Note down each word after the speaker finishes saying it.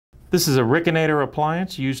This is a Rickonator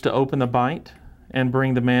appliance used to open the bite and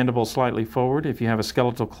bring the mandible slightly forward. If you have a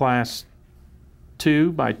skeletal class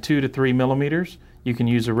 2 by 2 to 3 millimeters, you can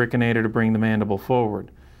use a Rickonator to bring the mandible forward.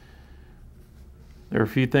 There are a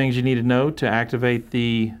few things you need to know to activate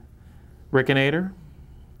the Rickonator.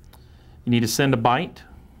 You need to send a bite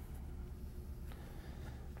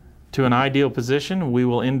to an ideal position. We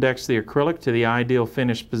will index the acrylic to the ideal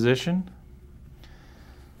finished position.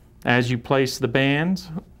 As you place the bands,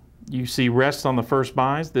 you see rest on the first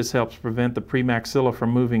bites. This helps prevent the premaxilla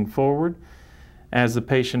from moving forward. As the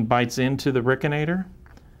patient bites into the Rickonator,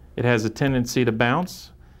 it has a tendency to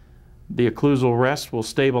bounce. The occlusal rest will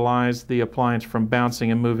stabilize the appliance from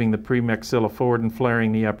bouncing and moving the premaxilla forward and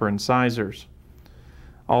flaring the upper incisors.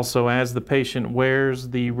 Also, as the patient wears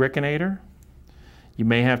the Rickonator, you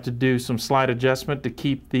may have to do some slight adjustment to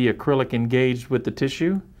keep the acrylic engaged with the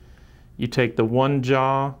tissue. You take the one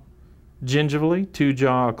jaw gingivally, two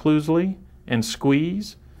jaw occlusally, and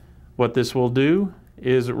squeeze. What this will do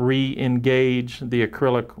is re-engage the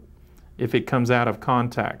acrylic if it comes out of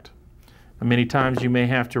contact. Many times you may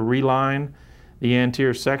have to reline the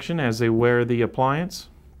anterior section as they wear the appliance.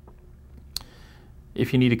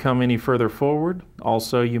 If you need to come any further forward,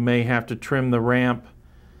 also you may have to trim the ramp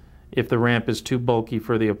if the ramp is too bulky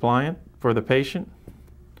for the patient,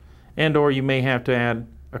 and or you may have to add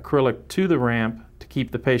acrylic to the ramp to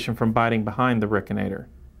keep the patient from biting behind the Rickonator.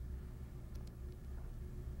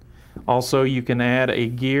 Also, you can add a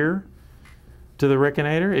gear to the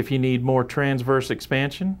Rickonator if you need more transverse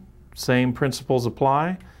expansion. Same principles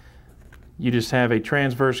apply. You just have a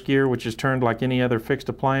transverse gear which is turned like any other fixed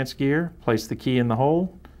appliance gear. Place the key in the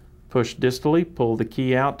hole, push distally, pull the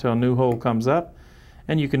key out till a new hole comes up,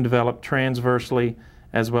 and you can develop transversely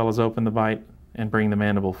as well as open the bite and bring the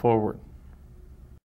mandible forward.